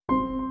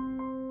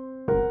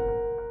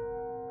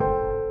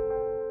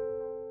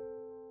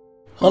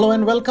Hello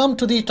and welcome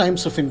to the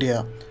Times of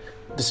India.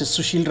 This is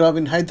Sushil Rao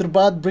in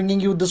Hyderabad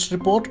bringing you this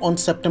report on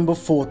September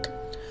 4th.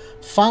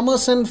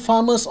 Farmers and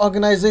farmers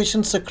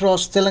organizations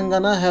across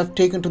Telangana have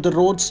taken to the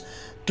roads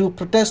to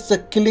protest the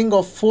killing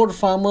of 4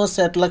 farmers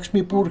at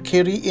Lakshmipur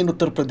Kheri in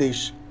Uttar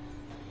Pradesh.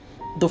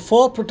 The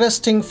 4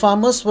 protesting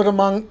farmers were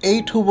among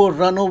 8 who were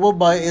run over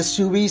by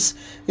SUVs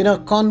in a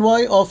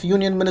convoy of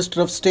Union Minister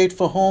of State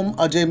for Home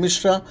Ajay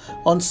Mishra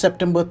on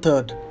September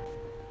 3rd.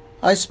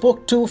 I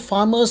spoke to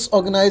Farmers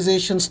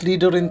Organization's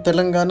leader in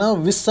Telangana,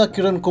 Vissa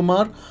Kiran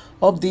Kumar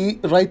of the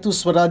Raitu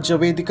Swarajya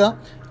Vedika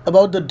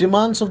about the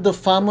demands of the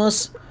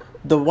farmers,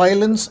 the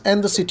violence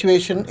and the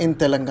situation in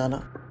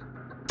Telangana.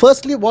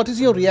 Firstly, what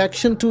is your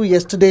reaction to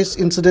yesterday's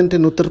incident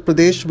in Uttar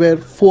Pradesh where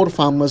 4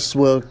 farmers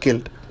were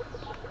killed?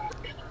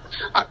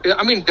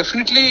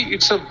 Definitely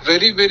it's a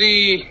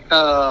very,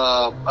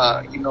 I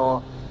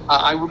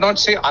would not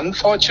say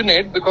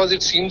unfortunate because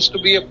it seems to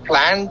be a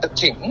planned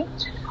thing.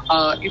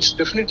 It's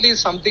definitely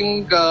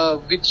something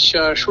which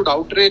should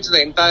outrage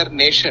the entire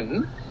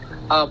nation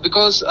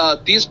because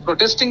these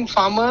protesting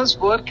farmers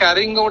were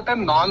carrying out a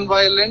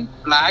non-violent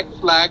black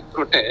flag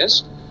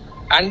protest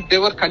and they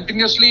were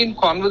continuously in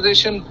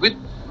conversation with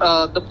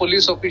the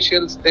police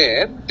officials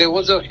there. There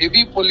was a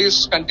heavy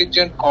police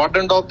contingent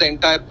cordoned off the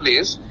entire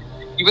place.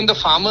 Even the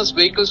farmers'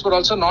 vehicles were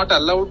also not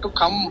allowed to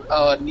come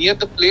near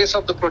the place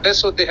of the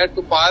protest, so they had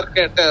to park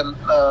at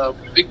a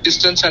big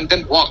distance and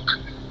then walk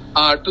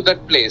to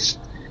that place.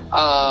 In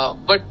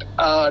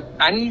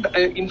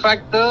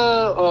fact,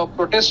 the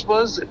protest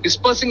was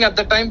dispersing at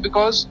the time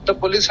because the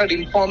police had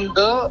informed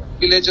the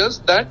villagers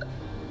that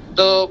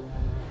the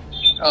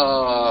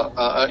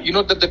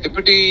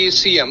deputy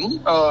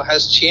CM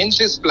has changed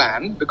his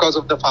plan because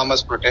of the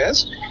farmers'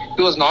 protest.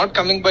 He was not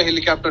coming by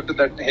helicopter to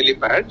that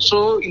helipad.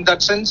 So, in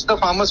that sense, the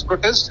farmers'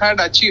 protest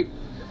had achieved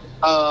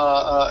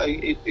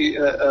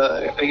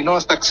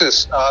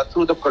success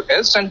through the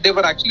protest, and they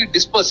were actually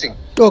dispersing.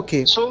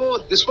 Okay. So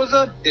this was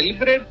a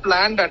deliberate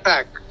planned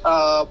attack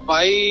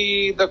by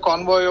the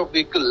convoy of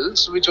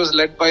vehicles, which was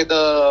led by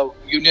the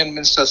Union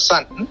Minister's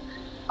son.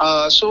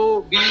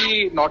 So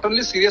we not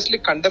only seriously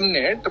condemn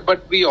it,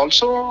 but we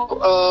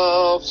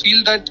also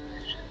feel that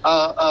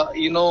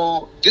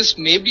this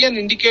may be an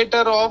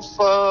indicator of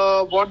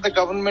what the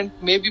government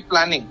may be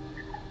planning.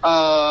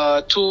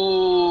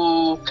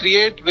 To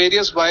create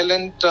various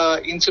violent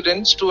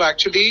incidents to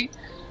actually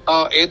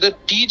either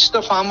teach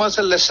the farmers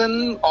a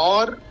lesson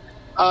or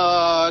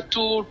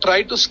to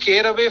try to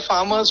scare away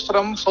farmers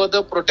from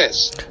further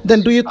protests.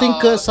 Then do you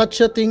think such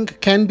a thing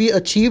can be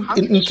achieved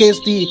in case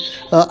the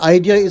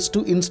idea is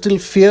to instill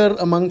fear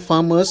among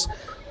farmers?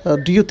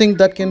 Do you think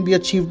that can be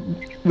achieved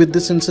with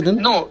this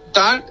incident? No,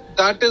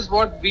 that is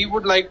what we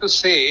would like to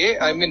say.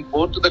 I mean,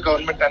 both to the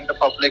government and the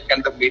public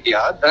and the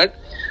media, that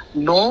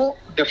no,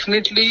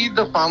 definitely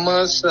the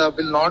farmers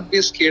will not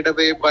be scared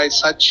away by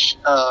such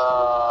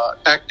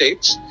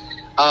tactics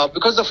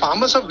because the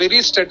farmers are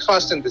very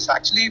steadfast in this.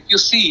 Actually, if you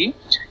see,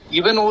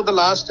 even over the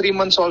last 3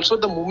 months also,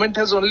 the movement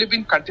has only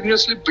been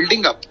continuously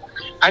building up.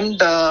 And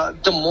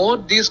the more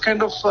these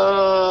kind of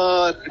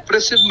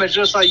repressive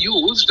measures are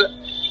used,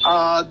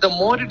 the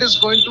more it is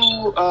going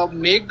to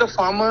make the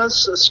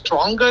farmers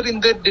stronger in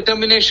their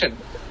determination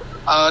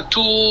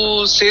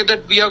to say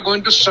that we are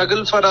going to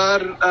struggle for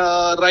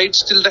our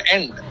rights till the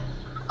end.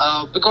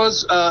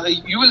 Because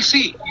you will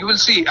see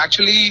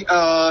actually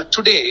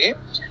today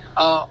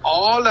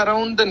all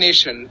around the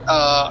nation,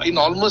 in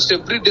almost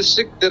every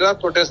district, there are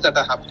protests that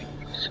are happening.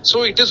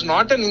 So it is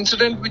not an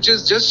incident which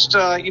is just,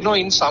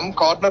 in some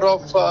corner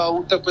of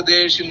Uttar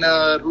Pradesh in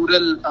a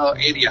rural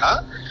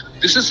area.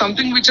 This is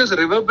something which has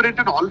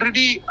reverberated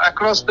already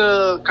across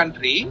the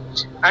country,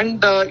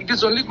 and it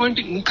is only going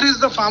to increase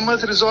the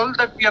farmers' resolve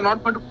that we are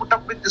not going to put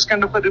up with this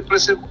kind of a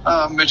repressive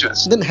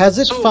measures. Then has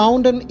it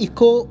found an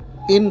echo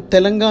in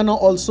Telangana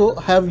also?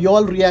 Have you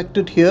all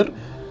reacted here?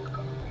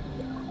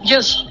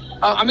 Yes.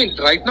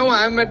 Right now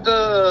I am at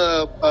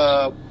the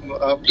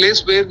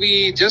place where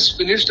we just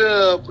finished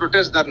a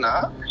protest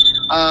dharna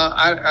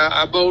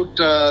about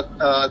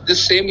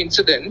this same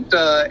incident,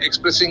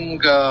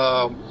 expressing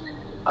our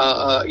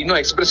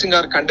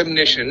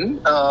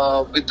condemnation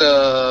with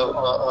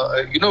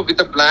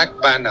a black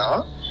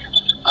banner.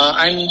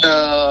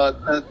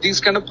 These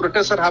kind of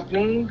protests are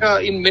happening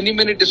in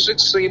many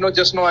districts.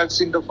 Just now I've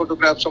seen the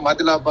photographs from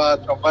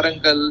Adilabad, from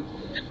Warangal.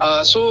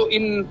 So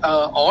in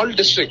all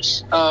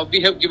districts,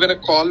 we have given a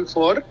call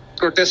for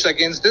protests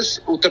against this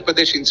Uttar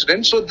Pradesh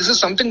incident. So this is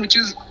something which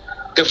is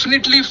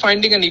definitely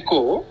finding an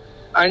echo,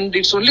 and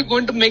it's only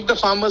going to make the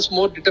farmers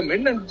more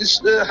determined. And this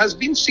has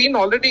been seen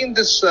already in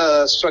this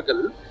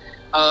struggle.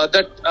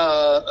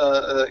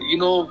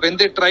 When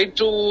they tried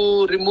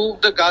to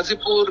remove the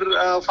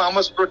Ghazipur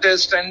farmers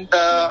protest and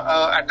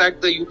attack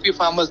the UP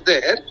farmers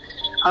there,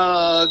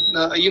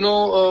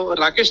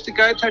 Rakesh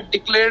Tikait had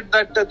declared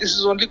that this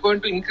is only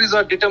going to increase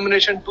our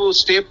determination to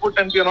stay put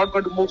and we are not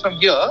going to move from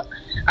here.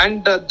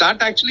 And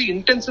that actually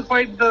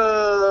intensified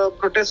the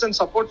protests and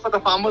support for the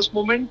farmers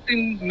movement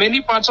in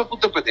many parts of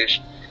Uttar Pradesh.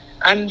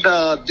 And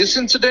this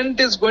incident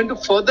is going to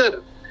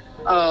further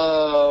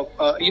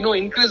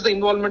increase the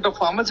involvement of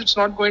farmers, it's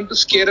not going to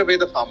scare away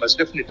the farmers.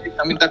 Definitely,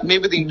 I mean that may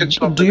be the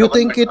intention of Do the you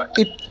think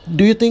government.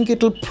 do you think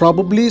it'll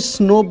probably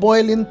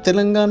snowball in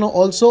Telangana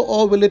also,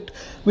 or will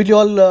you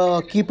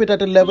all keep it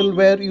at a level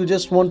where you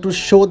just want to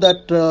show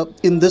that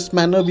in this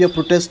manner we are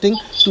protesting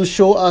to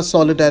show our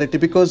solidarity,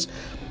 because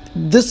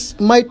this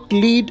might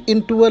lead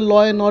into a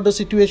law and order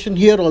situation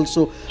here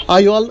also. Are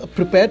you all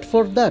prepared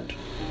for that?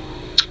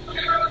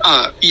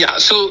 Yeah,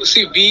 so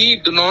see, we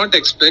do not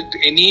expect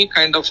any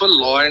kind of a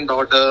law and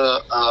order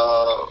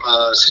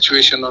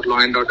situation or law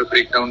and order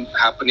breakdown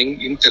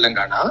happening in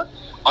Telangana,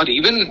 or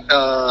even in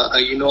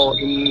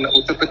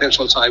Uttar Pradesh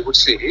also, I would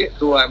say,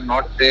 though I'm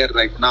not there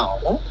right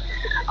now.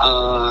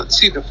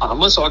 See, the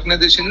farmers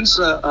organizations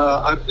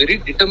are very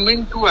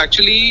determined to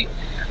actually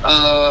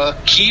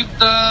keep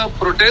the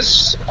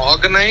protests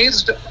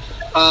organized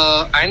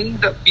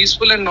and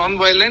peaceful and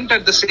non-violent,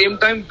 at the same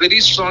time very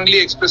strongly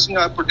expressing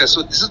our protest.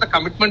 So this is the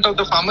commitment of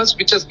the farmers,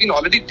 which has been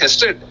already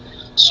tested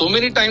so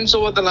many times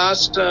over the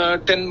last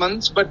 10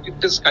 months, but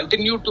it has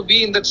continued to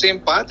be in that same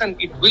path,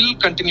 and it will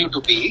continue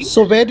to be.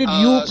 So where did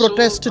you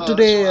protest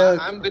today?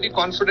 I'm very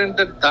confident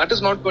that that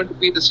is not going to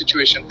be the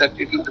situation, that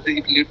it will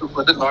lead to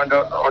further law and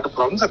order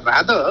problems.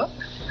 Rather,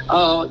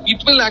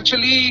 it will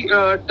actually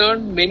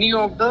turn many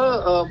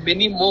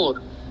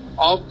more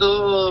of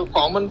the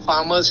common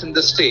farmers in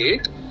the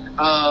state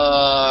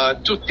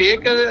to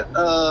take a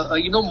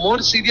more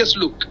serious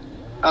look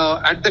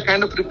at the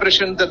kind of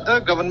repression that the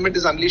government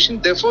is unleashing.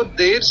 Therefore,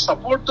 their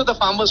support to the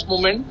farmers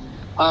movement,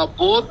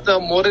 both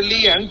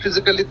morally and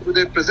physically through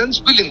their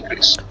presence, will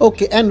increase.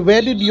 Okay, and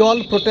where did you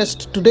all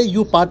protest today?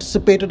 You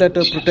participated at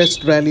a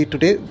protest rally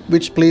today.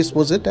 Which place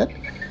was it at?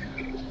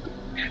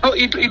 Oh,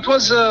 it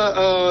was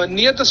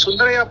near the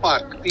Sundaraya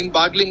Park in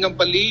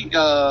Baglingampalli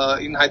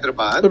in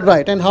Hyderabad.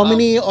 Right, and how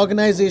many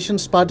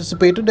organizations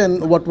participated,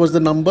 and what was the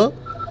number?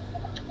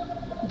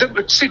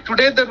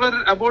 Today there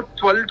were about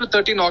 12 to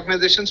 13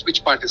 organizations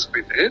which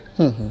participated.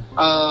 We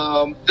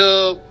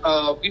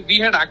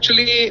had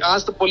actually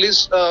asked the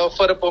police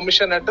for a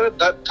permission at the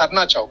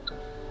Dharna Chowk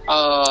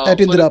at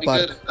Indira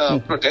Park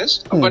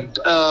protest. But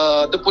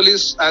the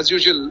police, as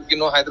usual,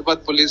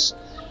 Hyderabad police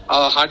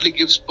hardly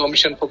gives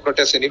permission for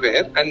protests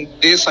anywhere, and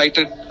they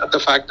cited the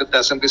fact that the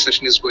assembly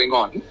session is going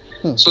on.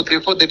 So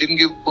therefore they didn't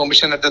give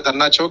permission at the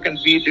Dharna Chowk, and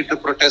we did the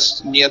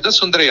protest near the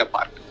Sundaraya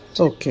Park.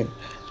 Okay.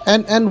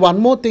 And one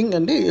more thing,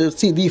 Andy,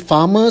 see, the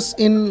farmers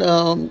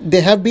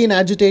they have been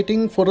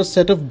agitating for a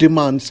set of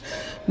demands.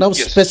 Now,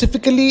 yes.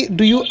 Specifically,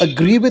 do you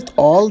agree with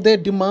all their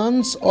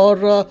demands,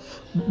 or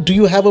do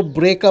you have a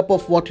breakup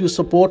of what you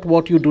support,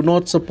 what you do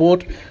not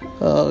support?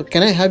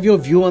 Can I have your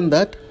view on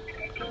that?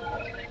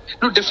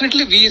 No,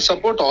 definitely we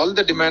support all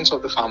the demands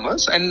of the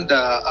farmers, and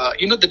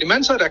the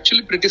demands are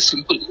actually pretty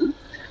simple.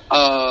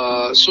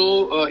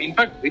 In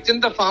fact, within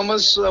the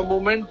farmers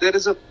movement, there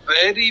is a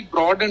very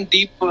broad and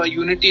deep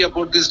unity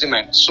about these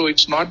demands. So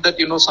it's not that,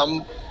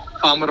 some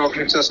farmer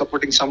organizations are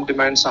supporting some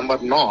demands, some are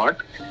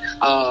not.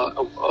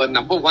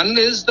 Number one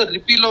is the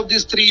repeal of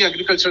these 3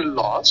 agricultural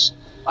laws,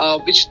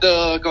 which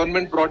the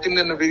government brought in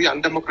a very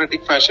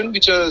undemocratic fashion,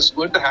 which is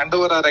going to hand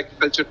over our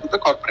agriculture to the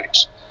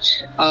corporates.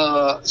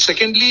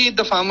 Secondly,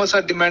 the farmers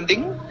are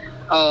demanding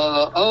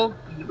a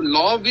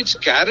law which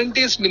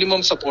guarantees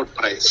minimum support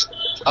price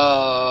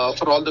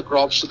for all the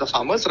crops to the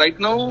farmers. Right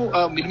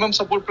now, minimum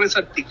support price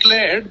are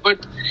declared,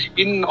 but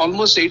in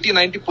almost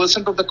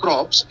 80-90% of the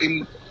crops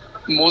in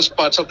most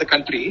parts of the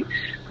country,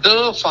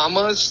 the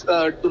farmers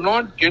do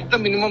not get the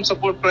minimum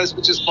support price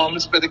which is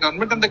promised by the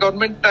government, and the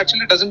government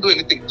actually doesn't do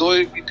anything, though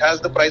it has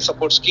the price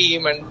support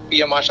scheme and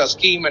PM Asha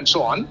scheme and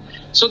so on.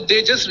 So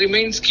they just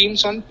remain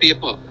schemes on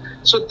paper.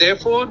 So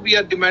therefore, we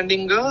are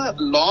demanding a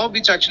law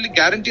which actually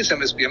guarantees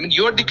MSP. I mean,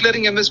 you are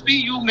declaring MSP,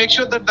 you make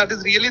sure that that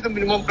is really the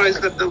minimum price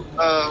that the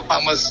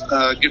farmers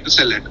get to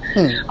sell it.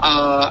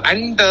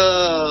 And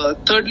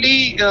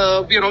thirdly,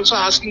 we are also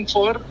asking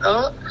for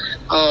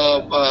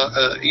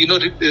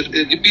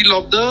repeal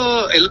of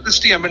the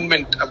electricity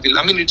amendment bill.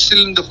 I mean, it's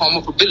still in the form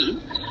of a bill.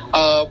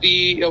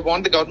 We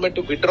want the government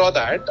to withdraw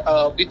that,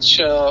 which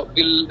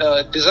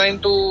will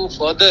design to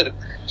further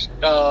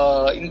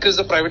increase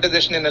the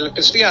privatization in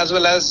electricity, as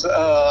well as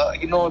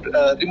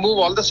remove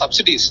all the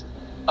subsidies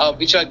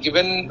which are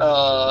given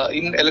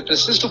in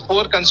electricity to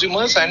poor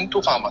consumers and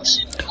to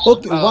farmers.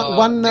 Okay, these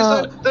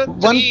are the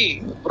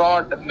 3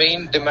 broad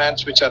main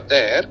demands which are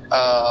there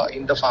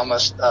in the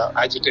farmers'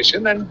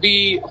 agitation, and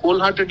we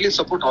wholeheartedly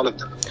support all of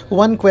them.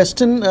 One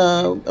question,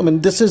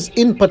 this is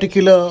in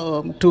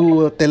particular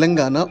to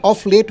Telangana.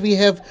 Of late, we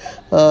have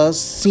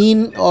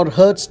seen or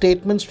heard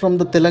statements from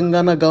the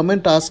Telangana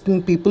government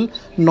asking people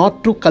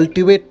not to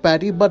cultivate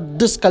paddy, but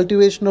this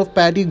cultivation of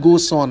paddy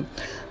goes on.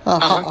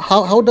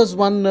 How does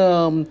one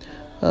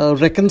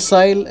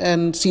reconcile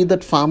and see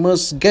that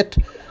farmers get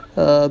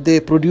their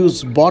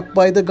produce bought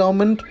by the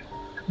government?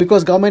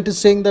 Because government is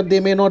saying that they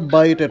may not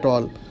buy it at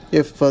all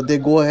if they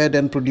go ahead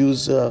and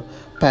produce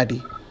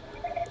paddy.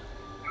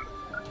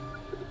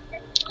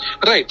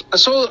 Right.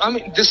 So, I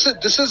mean, this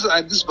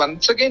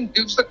once again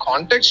gives the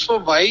context for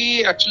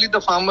why actually the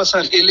farmers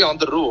are really on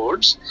the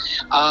roads.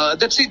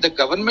 That see, the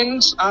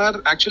governments are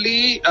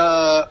actually,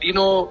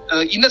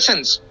 in a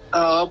sense,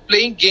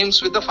 playing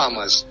games with the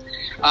farmers.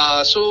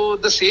 So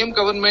the same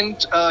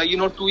government,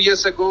 2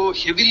 years ago,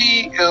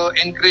 heavily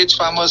encouraged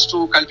farmers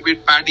to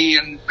cultivate paddy,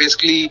 and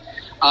basically,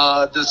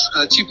 this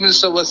chief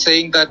minister was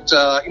saying that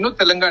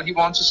Telangana, he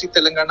wants to see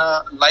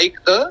Telangana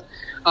like the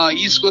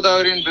East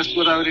Godavari and West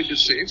Godavari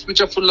districts,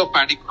 which are full of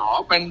paddy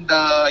crop, and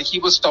he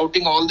was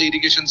touting all the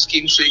irrigation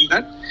schemes, saying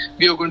that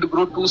we are going to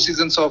grow 2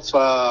 seasons of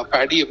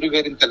paddy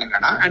everywhere in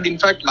Telangana. And in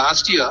fact,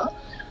 last year,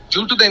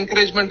 due to the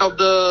encouragement of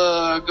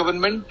the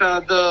government,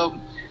 the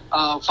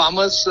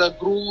farmers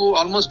grew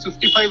almost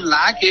 55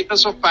 lakh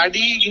acres of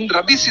paddy in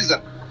Rabi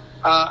season.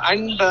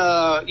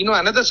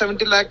 Another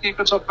 70 lakh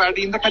acres of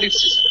paddy in the Kharif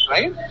season,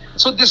 right?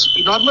 So this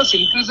enormous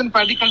increase in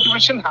paddy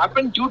cultivation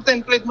happened due to the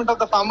encouragement of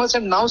the farmers,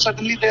 and now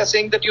suddenly they are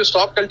saying that you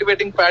stop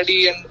cultivating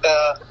paddy, and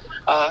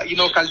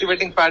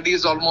cultivating paddy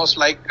is almost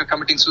like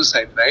committing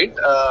suicide, right?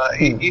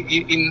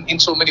 In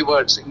so many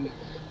words. In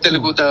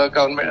Telugu, the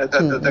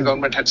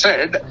government had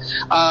said.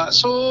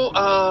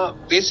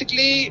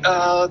 Basically,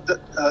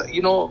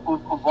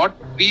 what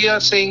we are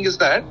saying is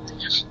that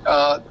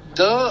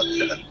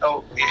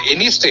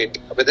any state,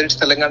 whether it's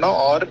Telangana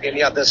or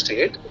any other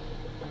state,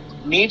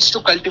 needs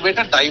to cultivate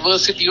a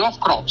diversity of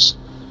crops.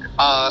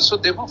 So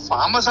therefore,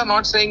 farmers are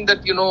not saying that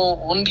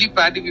only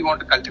paddy we want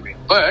to cultivate,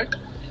 but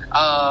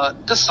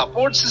the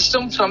support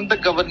system from the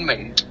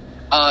government,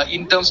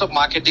 in terms of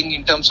marketing,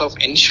 in terms of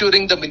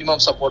ensuring the minimum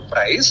support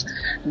price,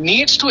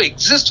 needs to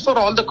exist for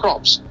all the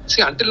crops.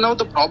 See, until now,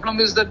 the problem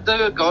is that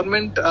the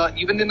government,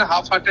 even in a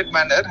half-hearted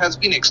manner, has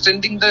been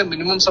extending the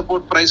minimum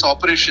support price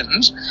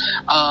operations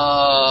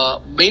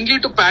mainly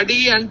to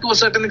paddy and to a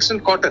certain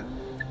extent cotton.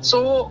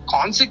 So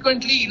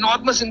consequently,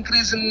 enormous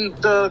increase in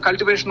the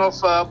cultivation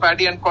of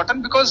paddy and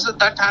cotton, because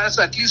that has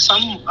at least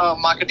some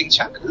marketing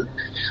channel.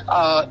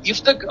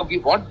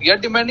 What we are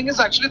demanding is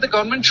actually the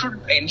government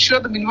should ensure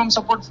the minimum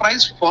support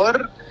price for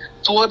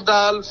tur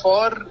dal,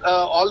 for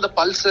all the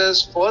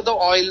pulses, for the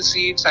oil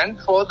seeds, and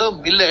for the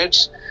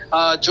millets,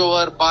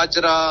 jowar,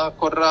 bajra,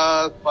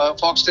 korra,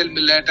 foxtail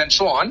millet, and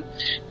so on.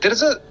 There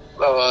is a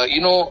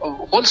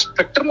whole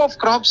spectrum of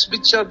crops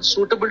which are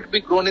suitable to be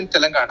grown in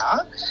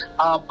Telangana,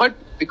 but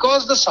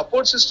because the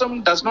support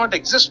system does not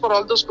exist for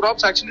all those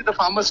crops, actually the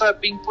farmers are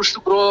being pushed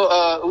to grow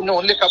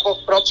only a couple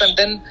of crops, and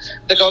then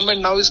the government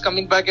now is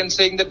coming back and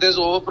saying that there's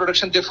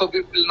overproduction, therefore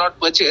we will not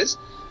purchase.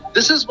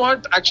 This is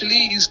what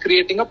actually is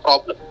creating a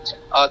problem.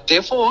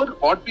 Therefore,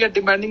 what we are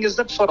demanding is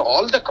that for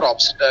all the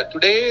crops,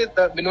 today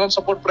the minimum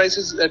support price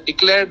is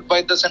declared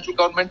by the central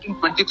government in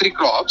 23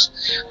 crops,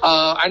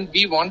 and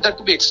we want that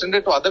to be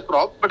extended to other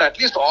crops, but at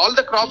least all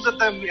the crops that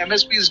the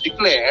MSP is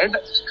declared,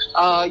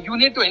 you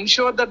need to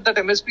ensure that that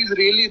MSP is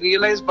really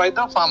realized by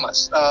the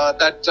farmers,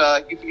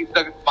 if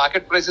the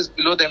market price is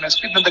below the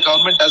MSP, then the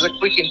government does a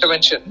quick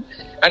intervention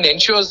and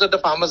ensures that the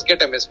farmers get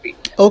MSP.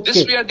 Okay.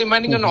 This we are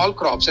demanding on all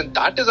crops, and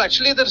that is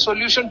actually the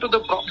solution to the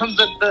problem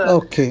that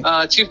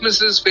the Chief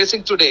Minister is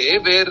facing today,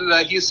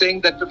 where he's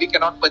saying that we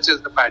cannot purchase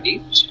the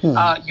paddy.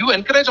 You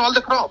encourage all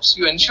the crops,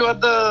 you ensure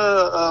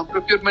the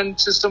procurement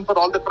system for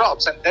all the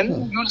crops, and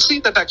then you'll see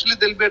that actually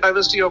there'll be a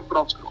diversity of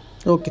crops grown.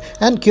 Okay.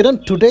 And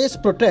Kiran, today's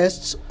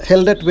protests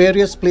held at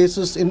various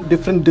places in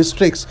different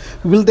districts,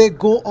 will they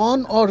go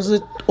on, or is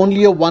it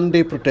only a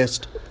one-day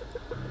protest?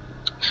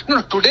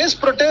 No, today's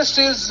protest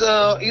is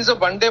a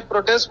one-day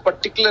protest,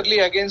 particularly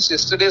against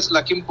yesterday's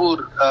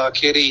Lakhimpur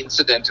Kheri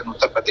incident in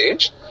Uttar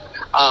Pradesh.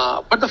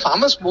 But the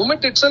farmers'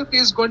 movement itself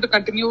is going to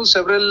continue.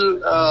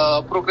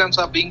 Several programs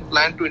are being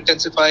planned to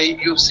intensify.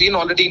 You've seen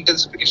already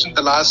intensification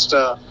the last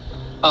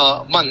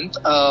month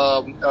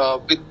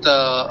with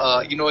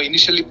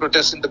initially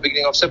protests in the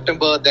beginning of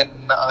September, then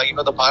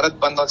the Bharat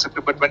Bandh on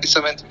September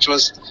 27th, which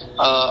was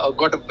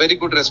got a very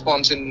good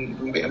response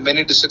in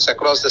many districts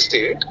across the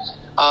state.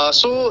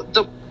 So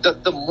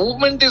the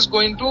movement is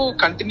going to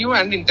continue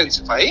and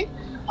intensify.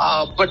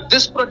 But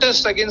this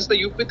protest against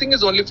the UP thing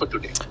is only for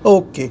today.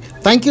 Okay.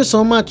 Thank you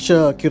so much,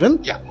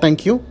 Kiran. Yeah.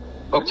 Thank you.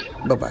 Okay.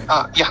 Bye-bye.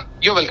 Yeah,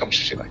 you're welcome,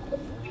 Sushil.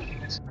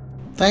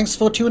 Thanks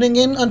for tuning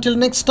in. Until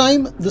next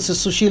time, this is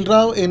Sushil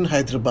Rao in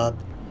Hyderabad.